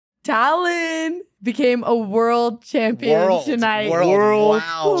Talon became a world champion tonight. World.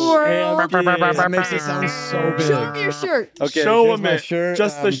 Wow. That makes it sound so big. Show him your shirt. Okay, Show here's him my it. shirt.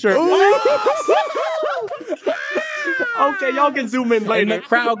 Just the shirt. Okay, y'all can zoom in And later. the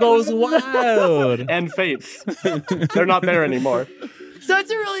crowd goes wild. And fades. They're not there anymore. So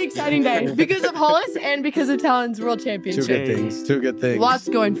it's a really exciting day because of Hollis and because of Talon's world Two championship. good things. Lots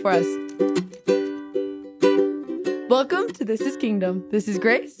going for us. Welcome to This is Kingdom. This is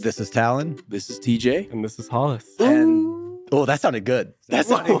Grace. This is Talon. This is TJ. And this is Hollis. And that sounded good. That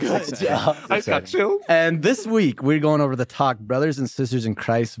sounded good. Yeah. I just got chilled. And this week, we're going over the talk, Brothers and Sisters in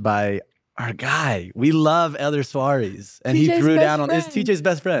Christ by our guy. We love Elder Soares. And he TJ's threw best down on friend. it's TJ's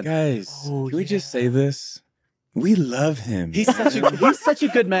best friend. Guys, can we just say this? We love him. He's such a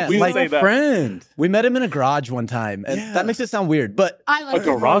good man. We Like, say that. friend. we met him in a garage one time. And Yeah. that makes it sound weird. But I like A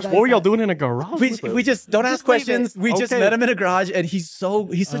garage? What were y'all doing in a garage? we just don't ask Just leave questions. We just Okay. met him in a garage and he's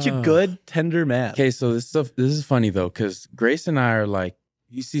such a good, tender man. Okay, so this is funny though, because Grace and I are like,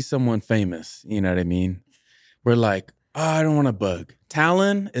 you see someone famous, you know what I mean? We're like, oh, I don't want to bug.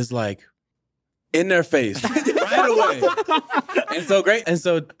 Talon is like in their face right away. And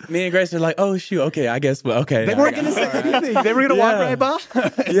so me and Grace are like, oh shoot, okay, I guess okay. They weren't gonna say anything. They were gonna walk right by.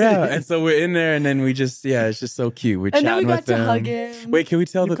 Yeah, and so we're in there, and then we just, it's just so cute. We're And then we chatting got with to them. hug him. Wait, can we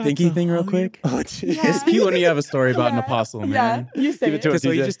tell the got pinky to thing real hug quick? Oh, geez. Yeah. It's cute when you have a story about an Yeah. apostle, man. Yeah, you say Give it it. to us.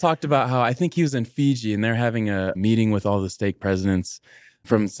 So he TJ. just talked about how I think he was in Fiji, and they're having a meeting with all the stake presidents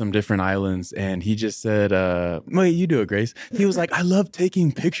from some different islands. And he just said, wait, you do it, Grace. He was like, I love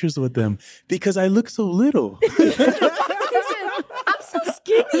taking pictures with them because I look so little. He said, I'm so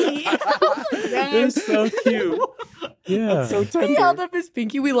skinny. They're so cute. Yeah. So He tender. held up his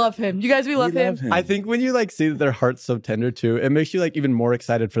pinky. We love him. You guys, we love him. I think when you like see that their heart's so tender too, it makes you like even more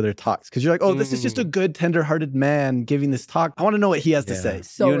excited for their talks because you're like, oh, this is just a good, tender-hearted man giving this talk. I want to know what he has to say.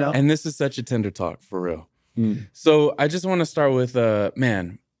 So you know, real. And this is such a tender talk, for real. Mm. So I just want to start with,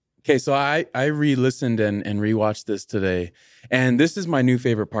 man. Okay, so I re-listened and rewatched this today. And this is my new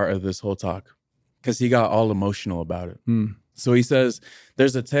favorite part of this whole talk because he got all emotional about it. Mm. So he says,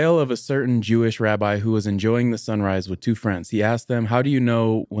 there's a tale of a certain Jewish rabbi who was enjoying the sunrise with two friends. He asked them, how do you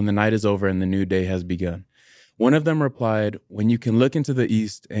know when the night is over and the new day has begun? One of them replied, when you can look into the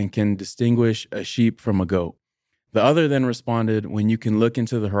east and can distinguish a sheep from a goat. The other then responded, when you can look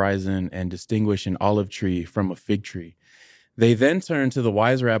into the horizon and distinguish an olive tree from a fig tree. They then turned to the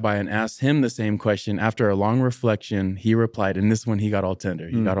wise rabbi and asked him the same question. After a long reflection, he replied, and this one he got all tender.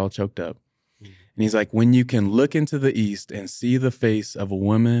 He got all choked up. And he's like, when you can look into the east and see the face of a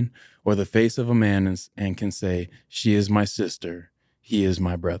woman or the face of a man and can say, she is my sister, he is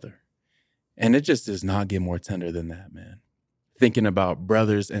my brother. And it just does not get more tender than that, man. Thinking about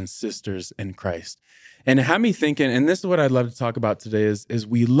brothers and sisters in Christ. And it had me thinking, and this is what I'd love to talk about today, is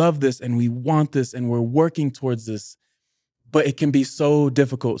we love this and we want this and we're working towards this, but it can be so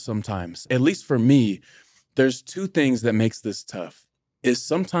difficult sometimes. At least for me, there's two things that makes this tough. Is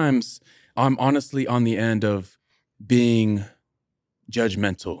sometimes I'm honestly on the end of being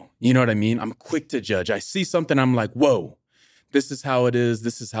judgmental. You know what I mean? I'm quick to judge. I see something, I'm like, whoa, this is how it is.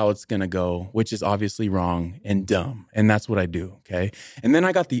 This is how it's going to go, which is obviously wrong and dumb. And that's what I do, okay? And then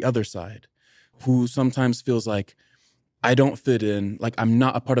I got the other side who sometimes feels like I don't fit in, like I'm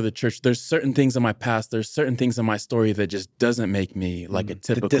not a part of the church. There's certain things in my past, there's certain things in my story that just doesn't make me like a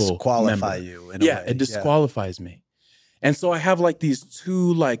typical to disqualify member. you. In a way. It disqualifies me. And so I have like these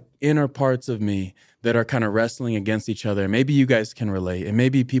two like inner parts of me that are kind of wrestling against each other. Maybe you guys can relate and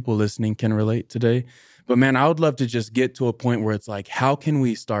maybe people listening can relate today. But man, I would love to just get to a point where it's like, how can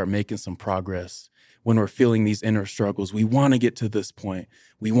we start making some progress when we're feeling these inner struggles? We want to get to this point.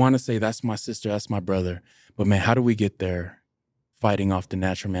 We want to say, that's my sister, that's my brother. But man, how do we get there? Fighting off the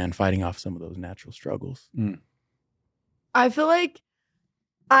natural man, fighting off some of those natural struggles. I feel like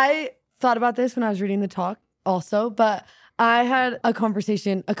I thought about this when I was reading the talk also, but I had a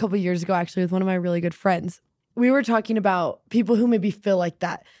conversation a couple years ago actually with one of my really good friends. We were talking about people who maybe feel like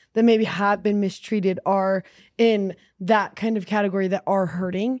that maybe have been mistreated, are in that kind of category, that are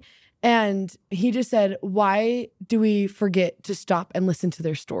hurting. And he just said, why do we forget to stop and listen to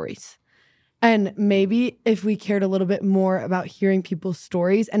their stories? And maybe if we cared a little bit more about hearing people's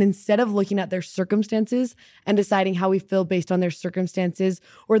stories, and instead of looking at their circumstances and deciding how we feel based on their circumstances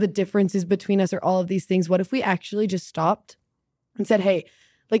or the differences between us or all of these things, what if we actually just stopped and said, hey,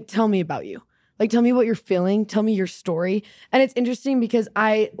 like, tell me about you. Like, tell me what you're feeling. Tell me your story. And it's interesting because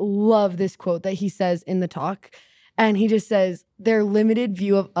I love this quote that he says in the talk. And he just says, their limited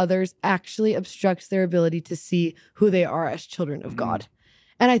view of others actually obstructs their ability to see who they are as children of God.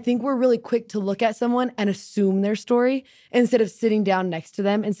 And I think we're really quick to look at someone and assume their story instead of sitting down next to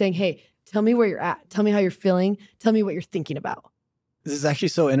them and saying, hey, tell me where you're at. Tell me how you're feeling. Tell me what you're thinking about. This is actually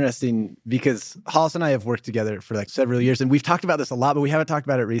so interesting because Hollis and I have worked together for like several years, and we've talked about this a lot, but we haven't talked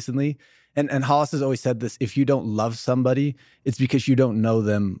about it recently. And Hollis has always said this: if you don't love somebody, it's because you don't know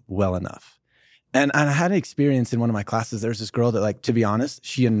them well enough. And I had an experience in one of my classes. There was this girl that, like, to be honest,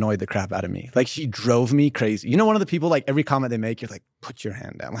 she annoyed the crap out of me. Like, she drove me crazy. You know, one of the people, like, every comment they make, you're like, put your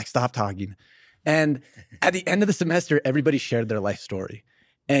hand down, like, stop talking. And at the end of the semester, everybody shared their life story.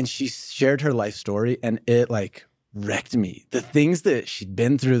 And she shared her life story, and it, like, wrecked me. The things that she'd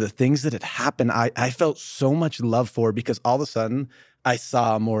been through, the things that had happened, I felt so much love for her because all of a sudden, I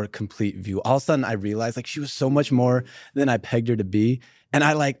saw a more complete view. All of a sudden, I realized, like, she was so much more than I pegged her to be. And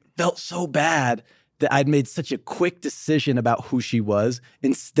I, like, felt so bad that I'd made such a quick decision about who she was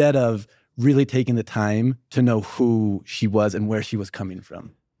instead of really taking the time to know who she was and where she was coming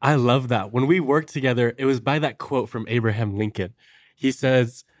from. I love that. When we worked together, it was by that quote from Abraham Lincoln. He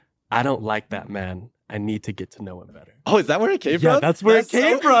says, I don't like that man. I need to get to know him better. Oh, is that where it came from? Yeah, that's where it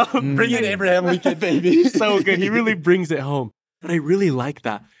came from. Bring in Abraham Lincoln, baby. So good. He really brings it home. And I really like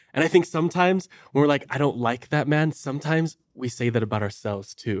that. And I think sometimes when we're like, I don't like that man, sometimes we say that about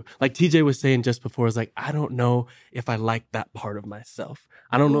ourselves too. Like TJ was saying just before, is like, I don't know if I like that part of myself.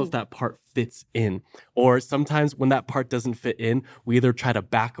 I don't know if that part fits in. Or sometimes when that part doesn't fit in, we either try to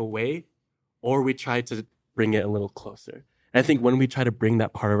back away or we try to bring it a little closer. And I think when we try to bring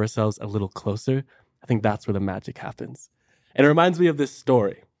that part of ourselves a little closer, I think that's where the magic happens. And it reminds me of this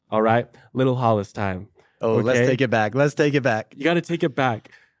story, all right? Little Hollis time. Oh, okay? Let's take it back. Let's take it back. You got to take it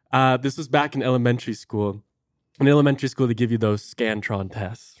back. This was back in elementary school. In elementary school, they give you those Scantron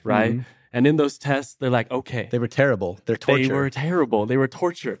tests, right? Mm-hmm. And in those tests, they're like, okay. They were terrible. They're torture. They were terrible. They were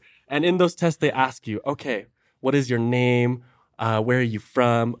torture. And in those tests, they ask you, okay, what is your name? Where are you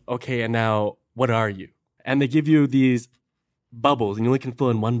from? Okay, and now, what are you? And they give you these bubbles, and you only can fill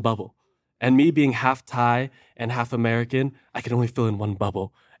in one bubble. And me being half Thai and half American, I could only fill in one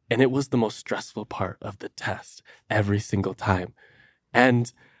bubble. And it was the most stressful part of the test every single time.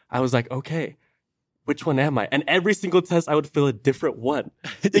 And I was like, okay, which one am I? And every single test, I would fill a different one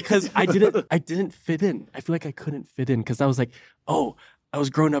because I didn't fit in. I feel like I couldn't fit in because I was like, oh, I was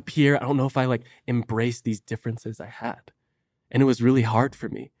growing up here. I don't know if I like embraced these differences I had. And it was really hard for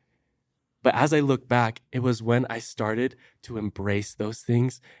me. But as I look back, it was when I started to embrace those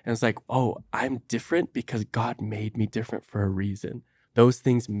things. And it's like, oh, I'm different because God made me different for a reason. Those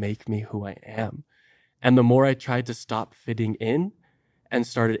things make me who I am. And the more I tried to stop fitting in and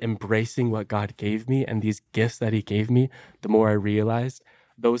started embracing what God gave me and these gifts that he gave me, the more I realized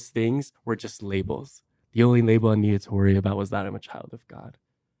those things were just labels. The only label I needed to worry about was that I'm a child of God.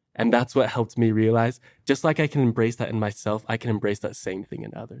 And that's what helped me realize, just like I can embrace that in myself, I can embrace that same thing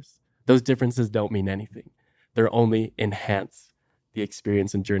in others. Those differences don't mean anything. They're only enhance the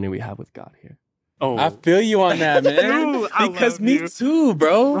experience and journey we have with God here. Oh, I feel you on that, man. Ooh, because me too,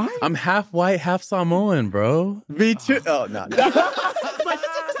 bro. Right? I'm half white, half Samoan, bro. Me too. Oh, no.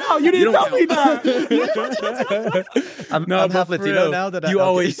 Oh, you didn't tell me that. I'm half Latino now. That I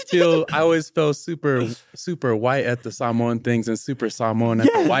always feel super white at the Samoan things and super Samoan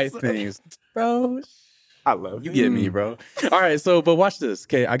at the white things, bro. I love you. Get me, bro. All right, but watch this.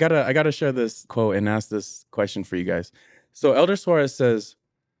 Okay, I gotta share this quote and ask this question for you guys. So Elder Soares says,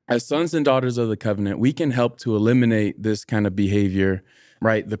 as sons and daughters of the covenant, we can help to eliminate this kind of behavior,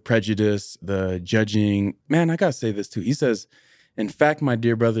 right? The prejudice, the judging. Man, I gotta say this too. He says, in fact, my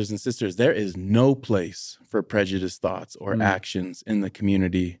dear brothers and sisters, there is no place for prejudiced thoughts or actions in the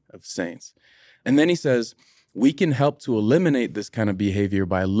community of saints. And then he says, we can help to eliminate this kind of behavior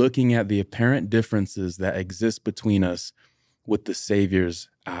by looking at the apparent differences that exist between us with the Savior's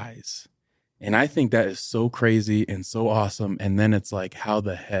eyes. And I think that is so crazy and so awesome. And then it's like, how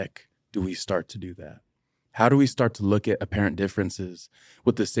the heck do we start to do that? How do we start to look at apparent differences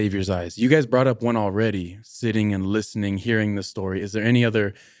with the Savior's eyes? You guys brought up one already, sitting and listening, hearing the story. Is there any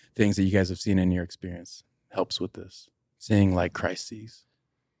other things that you guys have seen in your experience helps with this? Seeing like Christ sees.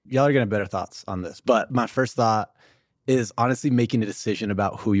 Y'all are going to have better thoughts on this. But my first thought is honestly making a decision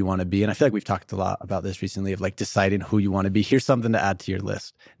about who you want to be. And I feel like we've talked a lot about this recently of like deciding who you want to be. Here's something to add to your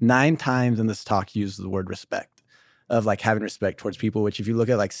list. 9 times in this talk uses the word respect, of like having respect towards people, which if you look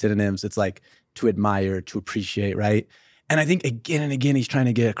at like synonyms, it's like to admire, to appreciate, right? And I think again and again, he's trying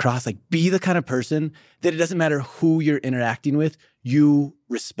to get across, like, be the kind of person that it doesn't matter who you're interacting with, you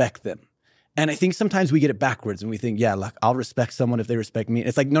respect them. And I think sometimes we get it backwards and we think, yeah, like I'll respect someone if they respect me.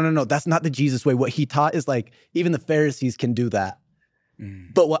 It's like, no, that's not the Jesus way. What he taught is like, even the Pharisees can do that.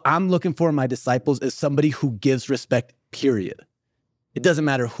 But what I'm looking for in my disciples is somebody who gives respect, period. It doesn't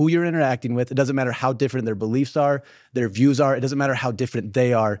matter who you're interacting with. It doesn't matter how different their beliefs are, their views are. It doesn't matter how different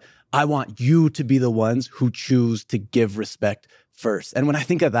they are. I want you to be the ones who choose to give respect first. And when I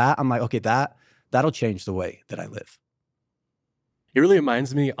think of that, I'm like, okay, that'll change the way that I live. It really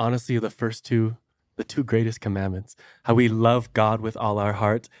reminds me, honestly, of the two greatest commandments, how we love God with all our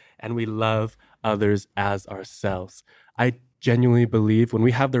heart and we love others as ourselves. I genuinely believe when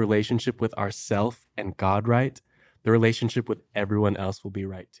we have the relationship with ourself and God right, the relationship with everyone else will be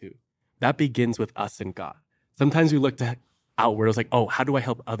right too. That begins with us and God. Sometimes we look to outward. It's like, oh, how do I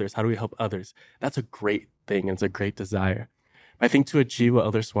help others? How do we help others? That's a great thing. And it's a great desire. I think to achieve what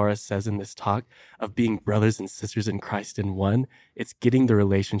Elder Soares says in this talk of being brothers and sisters in Christ in one, it's getting the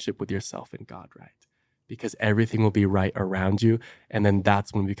relationship with yourself and God right. Because everything will be right around you. And then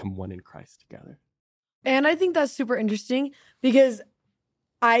that's when we become one in Christ together. And I think that's super interesting because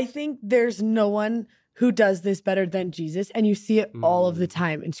I think there's no one who does this better than Jesus. And you see it all of the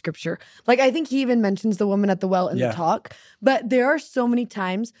time in scripture. Like, I think he even mentions the woman at the well in the talk. But there are so many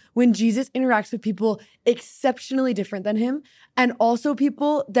times when Jesus interacts with people exceptionally different than him. And also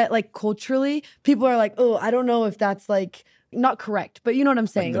people that, like, culturally, people are like, oh, I don't know if that's, like, not correct. But you know what I'm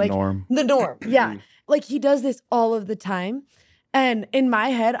saying? Like the norm. The norm, yeah. Like, he does this all of the time. And in my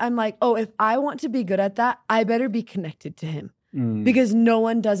head, I'm like, oh, if I want to be good at that, I better be connected to him. Because no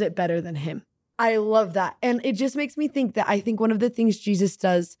one does it better than him. I love that. And it just makes me think that I think one of the things Jesus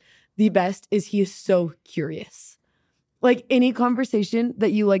does the best is he is so curious. Like, any conversation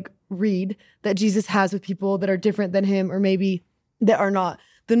that you, like, read that Jesus has with people that are different than him, or maybe that are not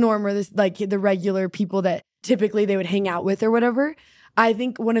the norm, or this, like, the regular people that typically they would hang out with or whatever. I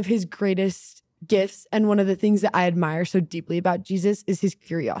think one of his greatest gifts and one of the things that I admire so deeply about Jesus is his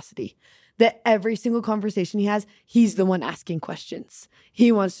curiosity. That every single conversation he has, he's the one asking questions.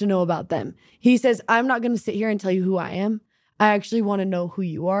 He wants to know about them. He says, I'm not going to sit here and tell you who I am. I actually want to know who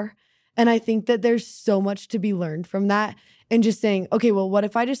you are. And I think that there's so much to be learned from that. And just saying, okay, well, what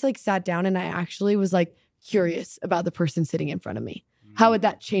if I just, like, sat down and I actually was, like, curious about the person sitting in front of me? How would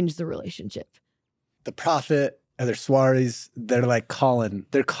that change the relationship? The prophet, Elder Soares, they're like calling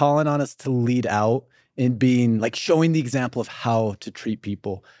on us to lead out in being, like, showing the example of how to treat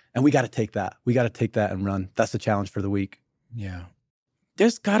people. And we got to take that. We got to take that and run. That's the challenge for the week. Yeah.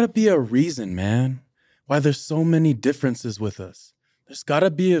 There's got to be a reason, man, why there's so many differences with us. There's got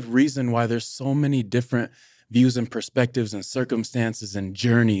to be a reason why there's so many different views and perspectives and circumstances and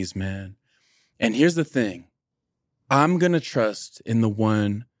journeys, man. And here's the thing. I'm going to trust in the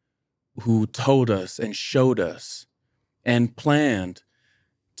one who told us and showed us and planned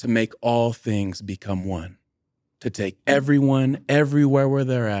to make all things become one, to take everyone everywhere where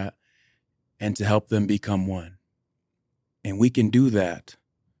they're at and to help them become one. And we can do that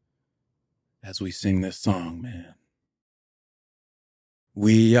as we sing this song, man.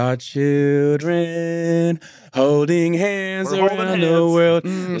 We are children holding hands around the world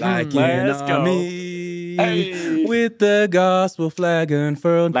like an army. Hey. With the gospel flag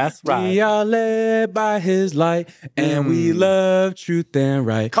unfurled. That's right. We are led by his light and we love truth and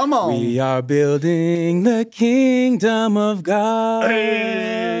right. Come on. We are building the kingdom of God.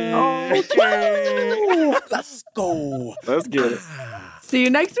 Hey. Okay. Let's go. Let's get it. See you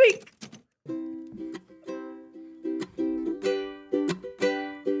next week.